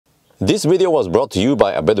This video was brought to you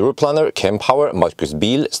by ABRP planner, Kempower, Markus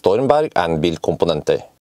Bil, Stormberg and Bilkomponenter.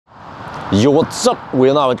 Yo, what's up?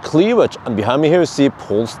 We're now at Cleavage and behind me here you see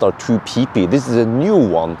Polestar 2 PP. This is a new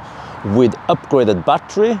one with upgraded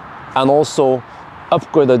battery and also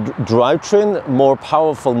upgraded drivetrain, more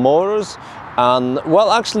powerful motors, and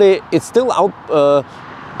well, actually it still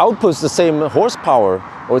outputs the same horsepower,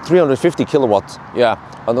 or 350 kilowatts. Yeah,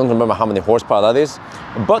 I don't remember how many horsepower that is,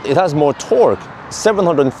 but it has more torque.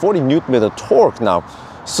 740 newton meter torque now.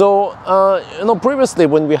 So you know, previously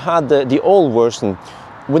when we had the old version,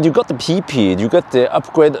 when you got the PP, you get the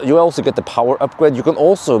upgrade, you also get the power upgrade. You can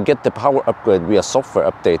also get the power upgrade via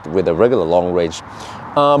software update with a regular long range.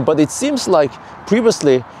 But it seems like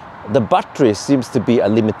previously the battery seems to be a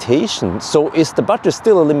limitation. So is the battery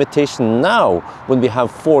still a limitation now when we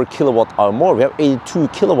have 4 kilowatt hour more? We have 82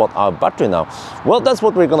 kilowatt hour battery now. Well, that's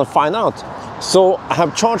what we're gonna find out. So I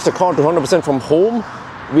have charged the car to 100% from home.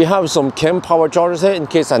 We have some Kempower chargers here in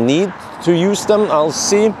case I need to use them. I'll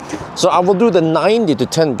see. So I will do the 90 to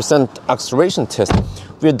 10% acceleration test.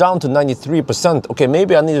 We're down to 93%. Okay,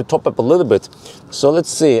 maybe I need to top up a little bit. So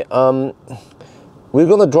let's see. We're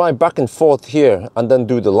gonna drive back and forth here and then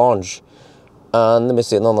do the launch. And let me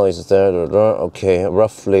see, no noise is there. Okay,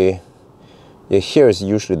 roughly. Yeah, here is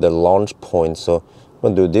usually the launch point. So I'm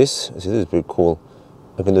gonna do this. See, this is pretty cool.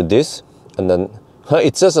 I can do this, and then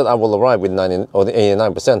it says that I will arrive with 90 or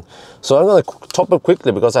 89%. So I'm gonna top up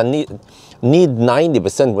quickly because I need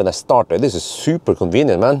 90% when I start. This is super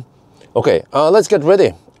convenient, man. Okay, let's get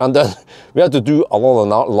ready. And then we have to do a lot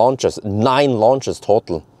of launches, 9 launches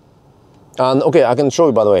total. And okay, I can show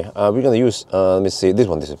you, by the way, we're gonna use, let me see, this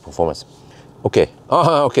one, this is performance. Okay,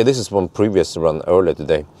 okay, this is from previous run earlier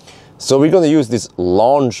today. So we're gonna use this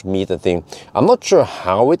launch meter thing. I'm not sure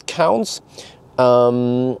how it counts,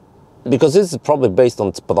 because this is probably based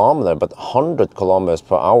on speedometer, but 100 kilometers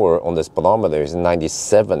per hour on the speedometer is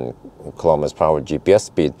 97 kilometers per hour GPS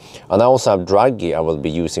speed. And I also have Draggy I will be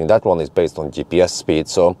using. That one is based on GPS speed.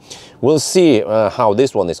 So we'll see how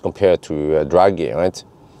this one is compared to Draggy, right?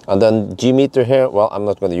 And then G-meter here, well, I'm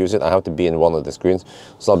not going to use it. I have to be in one of the screens.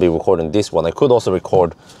 So I'll be recording this one. I could also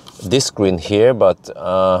record this screen here, but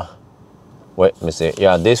wait, let me see.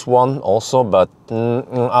 Yeah, this one also, but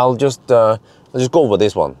I'll just go over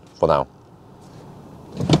this one for now.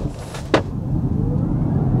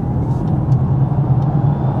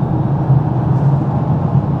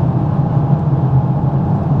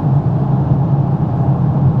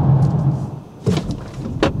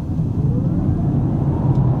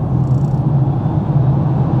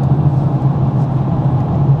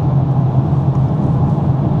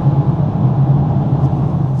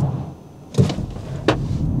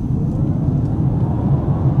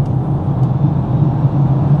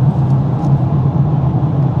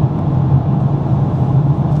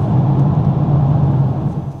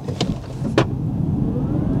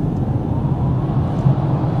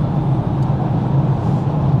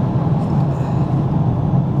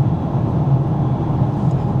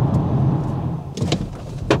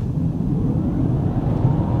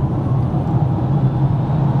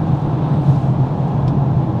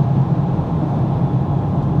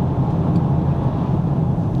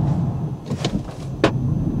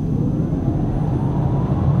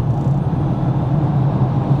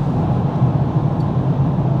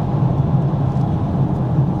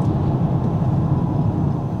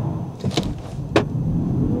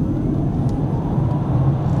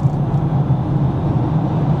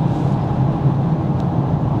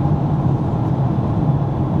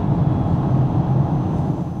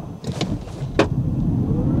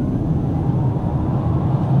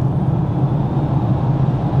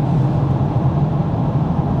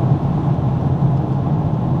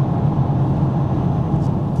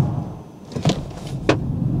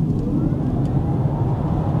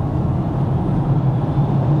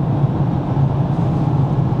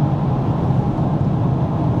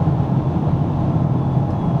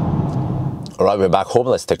 All right, we're back home.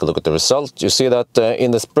 Let's take a look at the result. You see that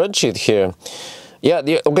in the spreadsheet here. Yeah,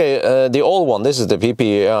 the old one, this is the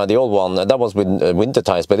PP, the old one, that was with winter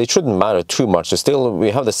tires, but it shouldn't matter too much. So still,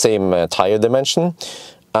 we have the same tire dimension.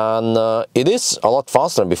 And it is a lot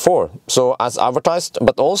faster than before, so as advertised,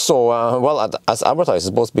 but also well, as advertised it's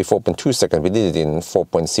supposed to be 4.2 seconds. We did it in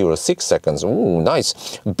 4.06 seconds. Ooh,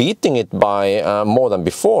 nice, beating it by more than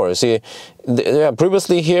before. See, Yeah,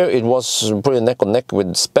 previously here it was pretty neck and neck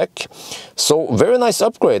with spec, so very nice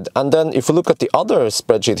upgrade. And then if you look at the other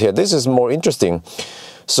spreadsheet here, this is more interesting.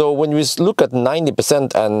 So when we look at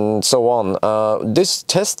 90% and so on, this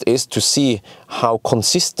test is to see how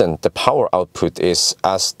consistent the power output is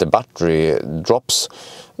as the battery drops.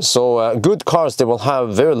 So good cars, they will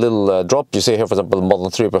have very little drop. You see here, for example, Model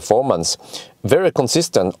 3 Performance, very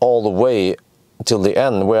consistent all the way till the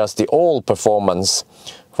end, whereas the old Performance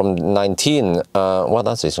from 19, well,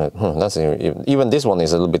 that's even this one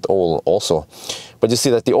is a little bit old also. But you see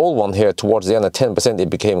that the old one here towards the end at 10%, it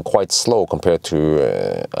became quite slow compared to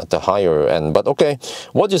at the higher end. But okay,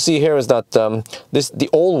 what you see here is that the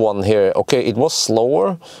old one here, okay, it was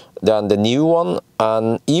slower than the new one,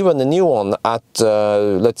 and even the new one at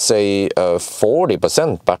let's say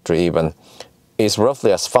 40% battery even is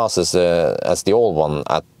roughly as fast as the old one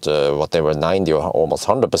at whatever 90 or almost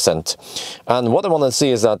 100%. And what I want to see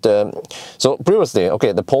is that so previously,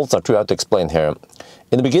 okay, the Polestar 2, I have to explain here.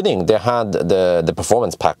 In the beginning, they had the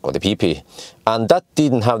performance pack or the PP, and that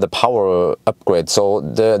didn't have the power upgrade. So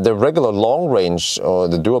the regular long range or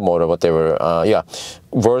the dual motor, whatever, yeah,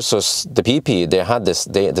 versus the PP, they had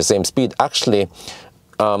the same speed. Actually,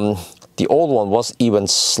 the old one was even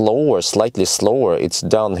slower, slightly slower. It's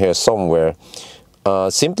down here somewhere.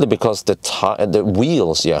 Simply because the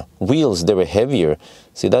wheels, yeah, wheels, they were heavier.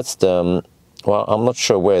 See, that's the well, I'm not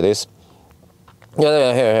sure where it is.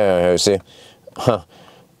 Yeah, here, you see.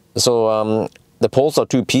 So the Polestar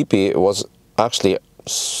 2 PP was actually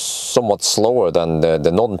somewhat slower than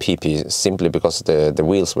the non-PP, simply because the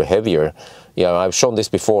wheels were heavier. Yeah, I've shown this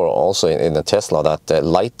before also in the Tesla, that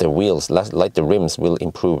lighter wheels, lighter rims will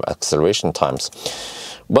improve acceleration times.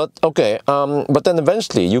 But okay, but then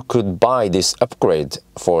eventually you could buy this upgrade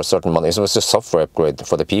for a certain money. So it was a software upgrade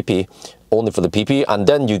for the PP, only for the PP, and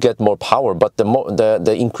then you get more power. But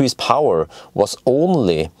the increased power was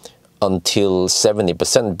only until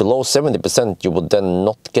 70%. Below 70%, you would then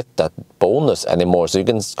not get that bonus anymore. So you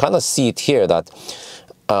can kind of see it here that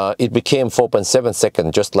it became 4.7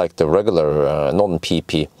 seconds, just like the regular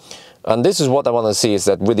non-PP. And this is what I want to see, is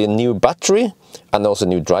that with the new battery and also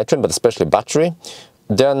new drivetrain, but especially battery,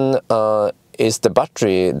 then is the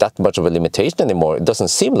battery that much of a limitation anymore? It doesn't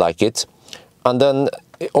seem like it. And then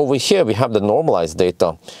over here we have the normalized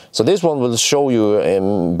data. So this one will show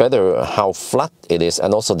you better how flat it is,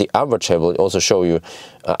 and also the average here will also show you.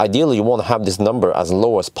 Ideally, you want to have this number as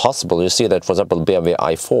low as possible. You see that, for example, BMW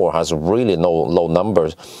i4 has really low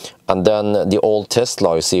numbers, and then the old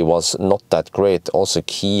Tesla, you see, was not that great. Also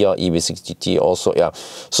Kia EV6 GT also, yeah.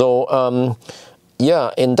 So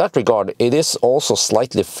yeah, in that regard, it is also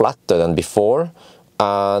slightly flatter than before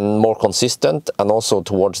and more consistent, and also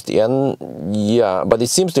towards the end, yeah, but it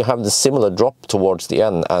seems to have the similar drop towards the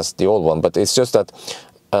end as the old one. But it's just that,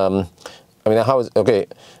 I mean, how is, okay,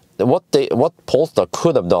 what Polestar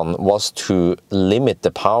could have done was to limit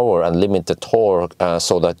the power and limit the torque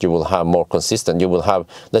so that you will have more consistent. You will have,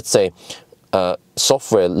 let's say,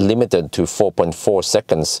 software limited to 4.4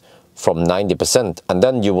 seconds from 90%, and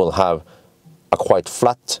then you will have a quite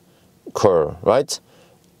flat curve, right?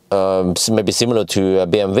 Maybe similar to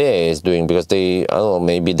BMW is doing, because they, I don't know,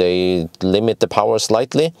 maybe they limit the power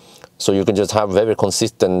slightly, so you can just have very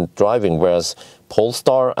consistent driving, whereas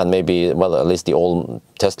Polestar and maybe, well, at least the old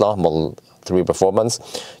Tesla Model 3 Performance,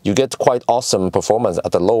 you get quite awesome performance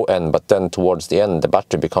at the low end, but then towards the end the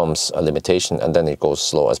battery becomes a limitation, and then it goes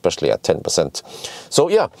slow, especially at 10%. So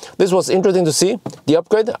yeah, this was interesting to see the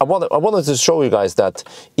upgrade. I wanted to show you guys that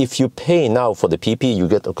if you pay now for the PP, you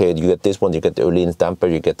get, okay, you get this one, you get the Öhlins damper,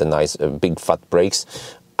 you get the nice big fat brakes,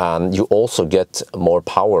 and you also get more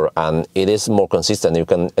power, and it is more consistent. You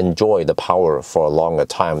can enjoy the power for a longer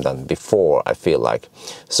time than before, I feel like.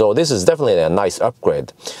 So this is definitely a nice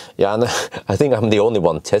upgrade. Yeah, and I think I'm the only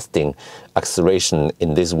one testing acceleration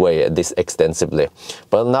in this way, this extensively.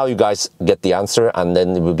 But now you guys get the answer, and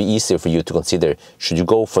then it will be easier for you to consider, should you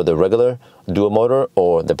go for the regular dual motor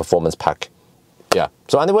or the performance pack? Yeah,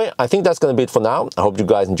 so anyway, I think that's going to be it for now. I hope you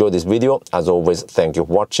guys enjoyed this video. As always, thank you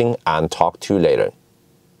for watching, and talk to you later.